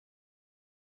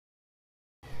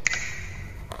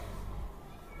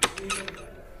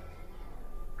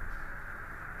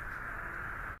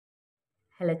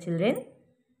Hello children,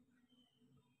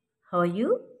 how are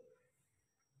you?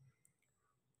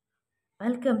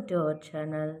 Welcome to our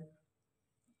channel.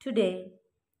 Today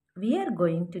we are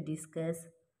going to discuss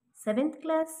 7th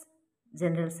class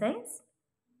General Science,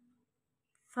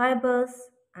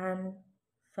 Fibers and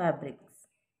Fabrics.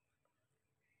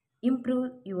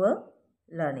 Improve your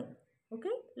learning.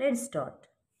 Okay, let's start.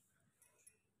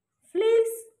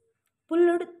 Fleece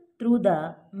pulled through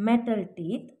the metal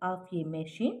teeth of a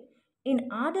machine in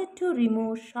order to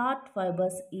remove short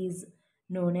fibers is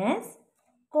known as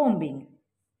combing.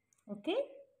 Okay,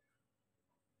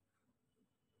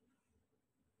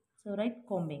 so write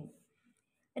combing.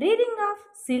 Rearing of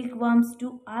silkworms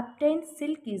to obtain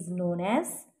silk is known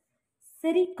as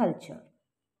sericulture.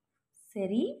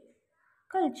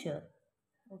 Sericulture.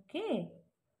 Okay.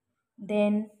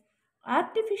 Then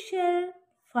artificial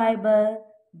fiber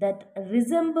that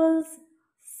resembles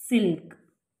silk.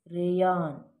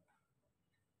 Rayon.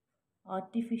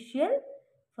 Artificial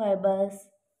fibers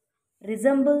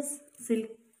resembles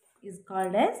silk is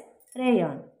called as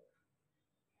rayon.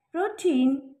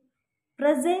 Protein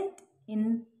present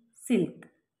in silk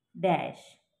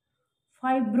dash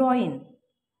fibroin.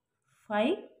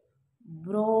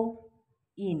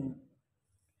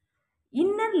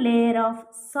 Inner layer of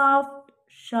soft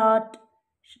short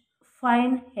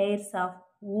fine hairs of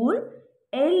wool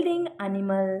yielding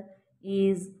animal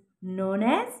is known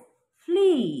as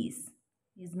fleece.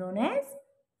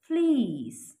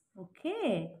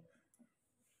 Okay,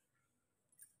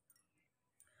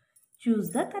 choose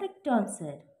the correct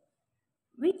answer.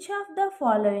 Which of the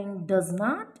following does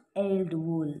not yield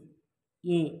wool?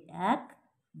 A. Yak,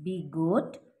 B.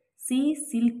 Goat, C.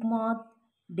 Silk moth,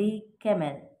 D.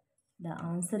 Camel. The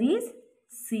answer is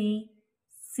C.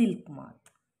 Silk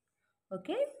moth.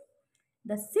 Okay.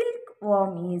 The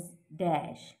silkworm is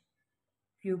dash.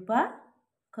 Pupa,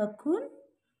 cocoon,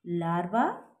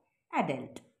 larva,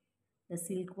 adult. The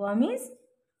silkworm is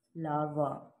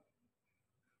larva.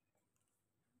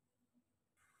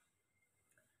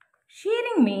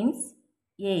 Shearing means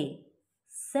A.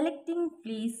 Selecting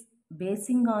fleece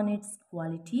basing on its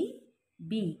quality.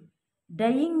 B.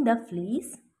 Dyeing the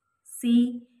fleece.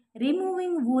 C.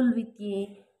 Removing wool with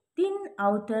a thin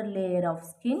outer layer of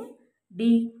skin.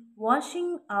 D.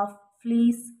 Washing of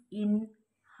fleece in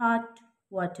hot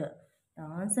water. The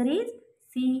answer is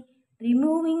C.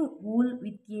 Removing wool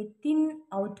with a thin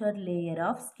outer layer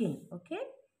of skin. Okay.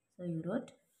 So you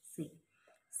wrote C.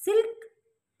 Silk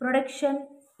production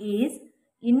is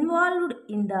involved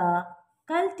in the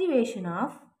cultivation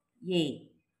of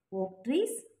A. Oak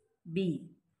trees, B.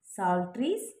 Salt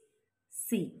trees,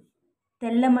 C.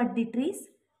 Thellamaddi trees,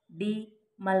 D.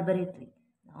 Mulberry tree.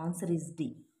 The answer is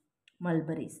D.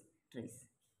 Mulberry trees.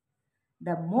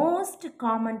 The most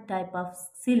common type of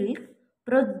silk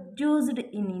produced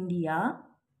in India: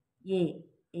 A.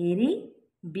 Airy,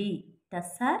 B.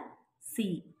 Tussar,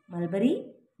 C. Mulberry,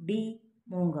 D.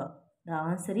 Monga. The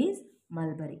answer is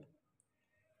Mulberry.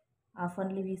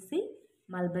 Oftenly we see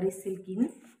Mulberry silk in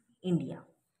India.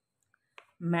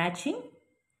 Matching: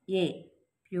 A.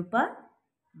 Pupa,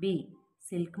 B.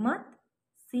 Silk moth,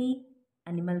 C.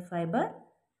 Animal fiber,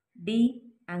 D.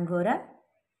 Angora,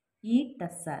 E.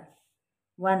 Tussar.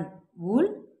 1.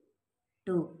 Wool,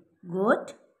 2.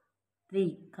 Goat,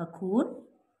 3. Cocoon,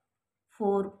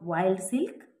 4. Wild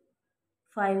silk,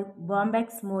 5.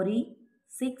 Bombax mori,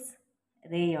 6.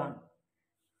 Rayon.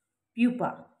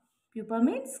 Pupa. Pupa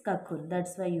means cocoon.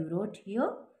 That's why you wrote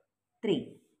here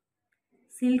 3.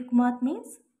 Silk moth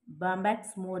means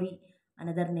Bombax mori.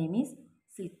 Another name is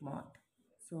silk moth.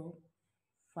 So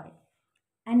 5.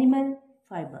 Animal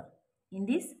fiber. In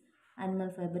this,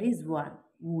 animal fiber is 1.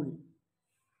 Wool.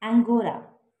 Angora.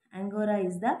 Angora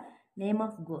is the name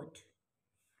of goat.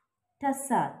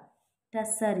 Tussar.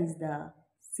 Tussar is the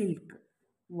silk.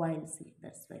 Wild silk.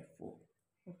 That's why 4.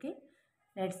 Okay.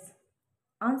 Let's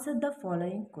answer the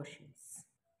following questions.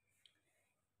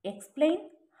 Explain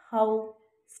how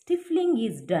stifling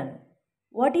is done.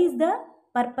 What is the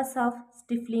purpose of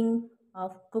stifling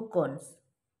of cocoons?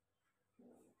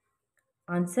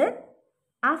 Answer.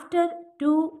 After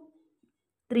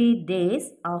 2-3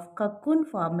 days of cocoon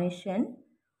formation,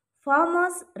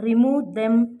 farmers remove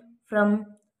them from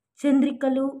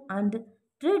chandrikalu and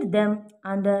treat them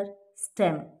under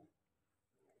stem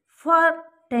for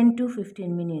 10 to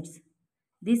 15 minutes.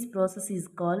 This process is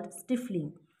called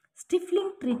stifling.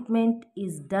 Stifling treatment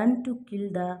is done to kill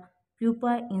the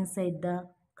pupa inside the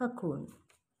cocoon.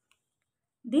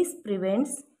 This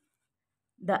prevents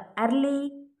the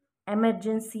early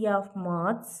emergence of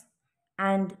moths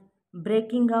and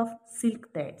breaking of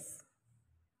silk threads.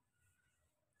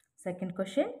 Second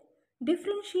question.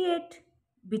 Differentiate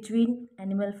between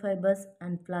animal fibers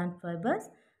and plant fibers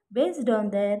based on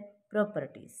their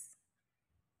properties.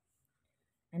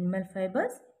 Animal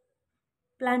fibers,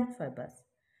 plant fibers.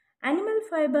 Animal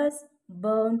fibers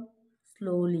burn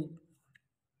slowly.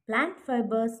 Plant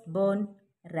fibers burn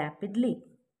rapidly.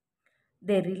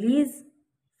 They release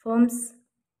fumes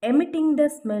emitting the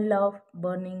smell of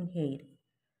burning hair.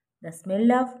 The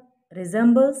smell of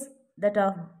resembles that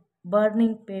of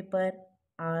burning paper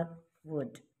or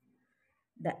wood.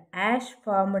 The ash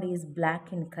formed is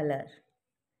black in color.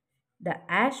 The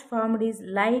ash formed is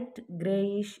light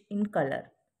grayish in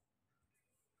color.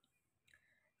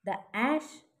 The ash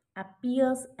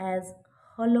appears as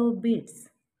hollow beads.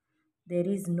 There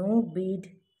is no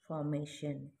bead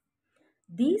formation.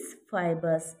 These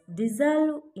fibers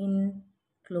dissolve in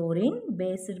chlorine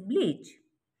based bleach.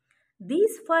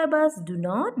 These fibers do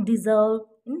not dissolve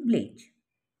in bleach.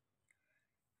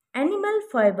 Animal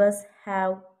fibers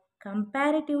have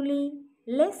comparatively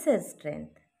lesser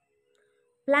strength.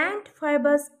 Plant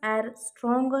fibers are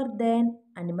stronger than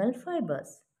animal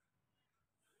fibers.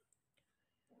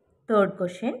 Third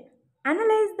question.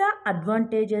 Analyze the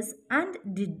advantages and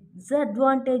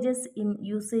disadvantages in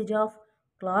usage of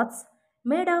cloths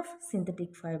made of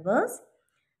synthetic fibers.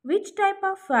 Which type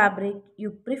of fabric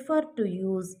you prefer to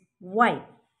use? Why?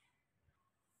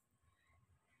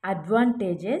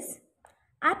 Advantages.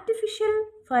 Artificial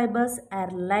fibers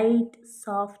are light,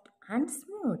 soft, and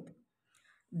smooth.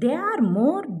 They are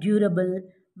more durable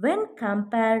when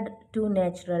compared to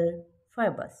natural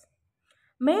fibers.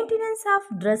 Maintenance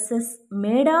of dresses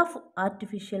made of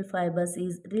artificial fibers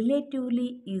is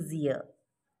relatively easier.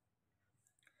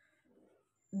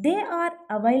 They are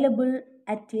available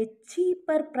at a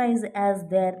cheaper price as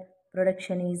their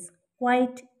production is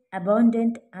quite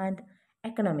abundant and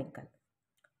economical.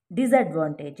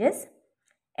 Disadvantages.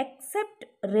 Except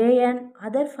rayon,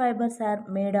 other fibers are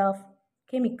made of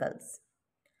chemicals.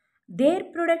 Their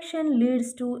production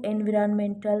leads to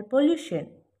environmental pollution.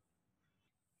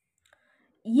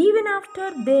 Even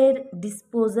after their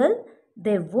disposal,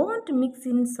 they won't mix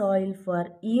in soil for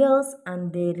years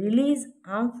and they release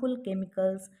harmful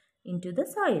chemicals into the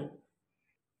soil.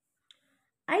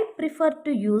 I prefer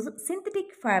to use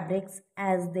synthetic fabrics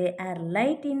as they are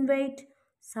light in weight,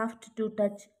 soft to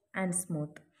touch, and smooth.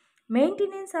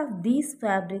 Maintenance of these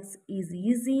fabrics is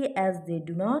easy as they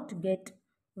do not get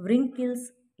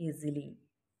wrinkles easily.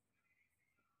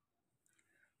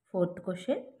 Fourth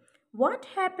question. What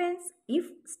happens if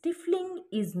stifling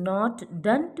is not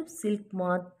done to silk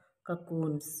moth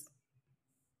cocoons?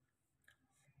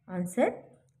 Answer.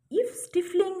 If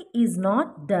stifling is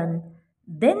not done,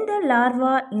 then the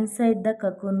larva inside the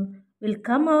cocoon will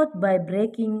come out by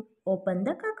breaking open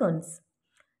the cocoons.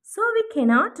 So we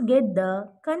cannot get the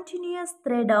continuous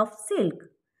thread of silk.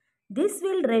 This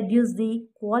will reduce the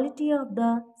quality of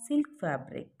the silk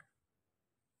fabric.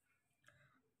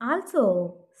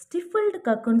 Also, stifled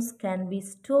cocoons can be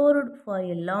stored for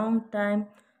a long time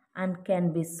and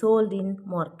can be sold in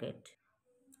market.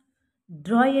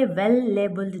 Draw a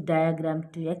well-labeled diagram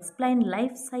to explain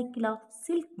life cycle of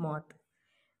silk moth.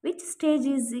 Which stage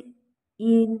is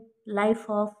in life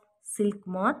of silk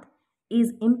moth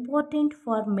is important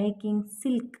for making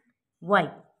silk?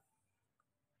 Why?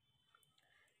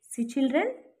 See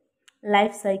children,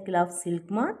 life cycle of silk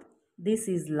moth. This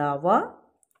is larva,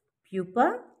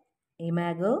 pupa,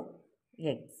 imago,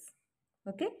 eggs.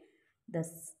 Okay, the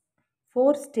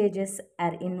four stages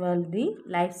are involved in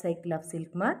the life cycle of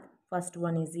silk moth. First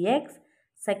one is eggs,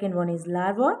 second one is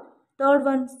larva,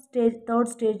 third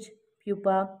stage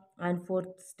pupa, and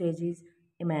fourth stage is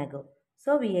imago.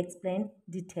 So we explain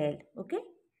detailed. Okay,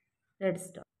 let's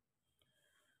start.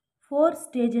 Four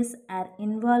stages are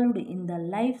involved in the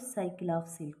life cycle of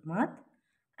silk moth.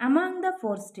 Among the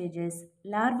four stages,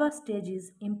 larva stage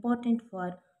is important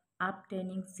for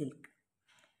obtaining silk.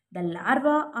 The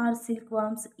larvae or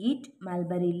silkworms eat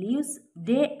mulberry leaves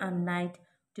day and night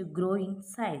to grow in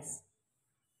size.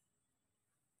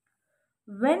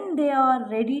 When they are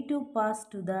ready to pass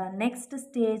to the next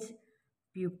stage,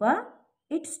 pupa,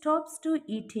 it stops to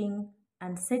eating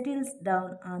and settles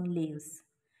down on leaves.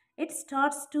 It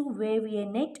starts to weave a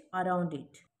net around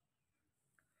it.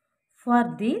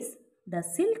 For this, the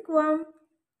silkworm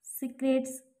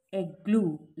secretes a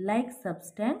glue-like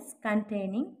substance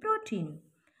containing protein.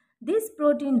 This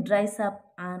protein dries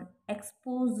up on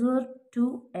exposure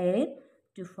to air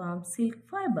to form silk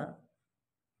fiber.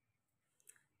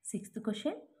 Sixth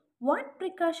question. What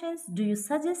precautions do you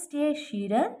suggest a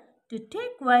shearer to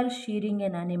take while shearing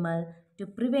an animal to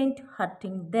prevent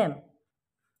hurting them?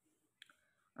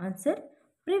 Answer.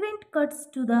 Prevent cuts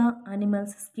to the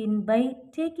animal's skin by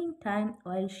taking time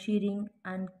while shearing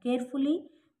and carefully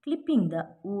clipping the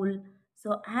wool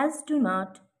so as to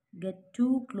not get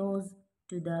too close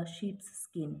to the sheep's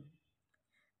skin.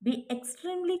 Be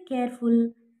extremely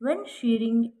careful when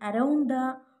shearing around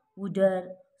the udder,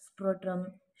 scrotum,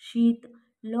 sheath,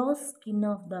 low skin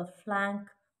of the flank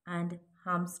and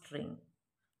hamstring.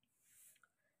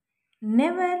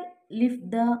 Never lift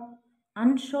the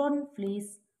unshorn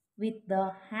fleece with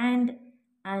the hand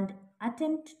and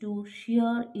attempt to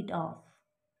shear it off.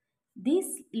 This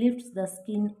lifts the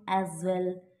skin as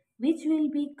well, which will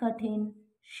be cut in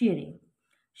shearing.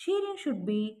 Shearing should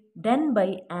be done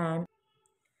by an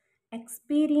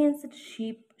experienced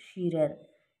sheep shearer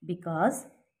because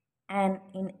an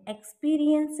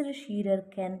inexperienced shearer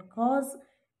can cause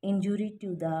injury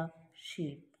to the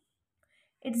sheep.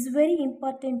 It's very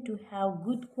important to have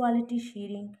good quality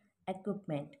shearing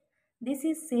equipment. This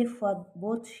is safe for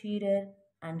both shearer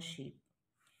and sheep.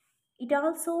 It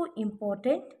also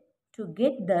important to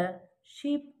get the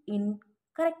sheep in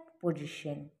correct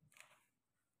position.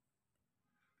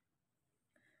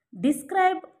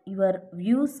 Describe your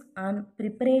views on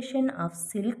preparation of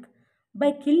silk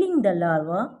by killing the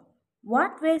larva.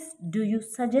 What ways do you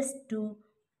suggest to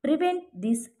prevent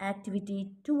this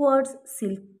activity towards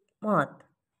silk moth?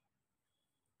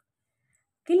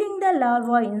 Killing the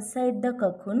larva inside the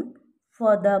cocoon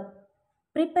for the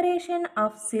preparation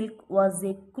of silk was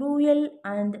a cruel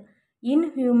and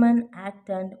inhuman act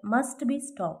and must be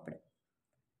stopped.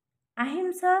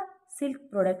 Ahimsa silk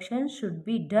production should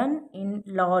be done in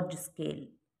large scale.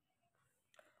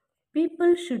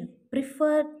 People should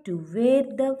prefer to wear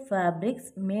the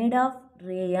fabrics made of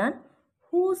rayon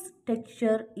whose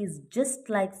texture is just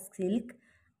like silk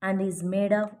and is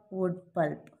made of wood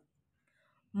pulp.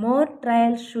 More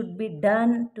trials should be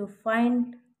done to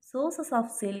find sources of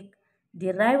silk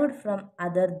derived from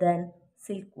other than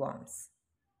silkworms.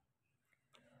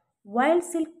 Wild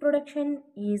silk production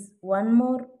is one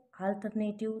more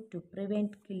alternative to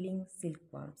prevent killing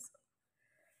silkworms.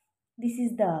 This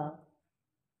is the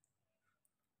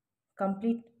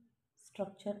complete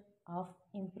structure of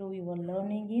improve your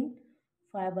learning in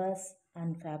fibers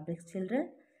and fabrics children.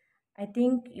 I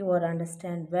think you will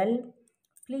understand well.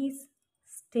 Please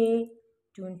stay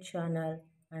tuned channel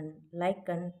and like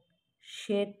and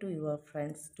share to your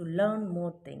friends to learn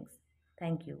more things.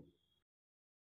 Thank you.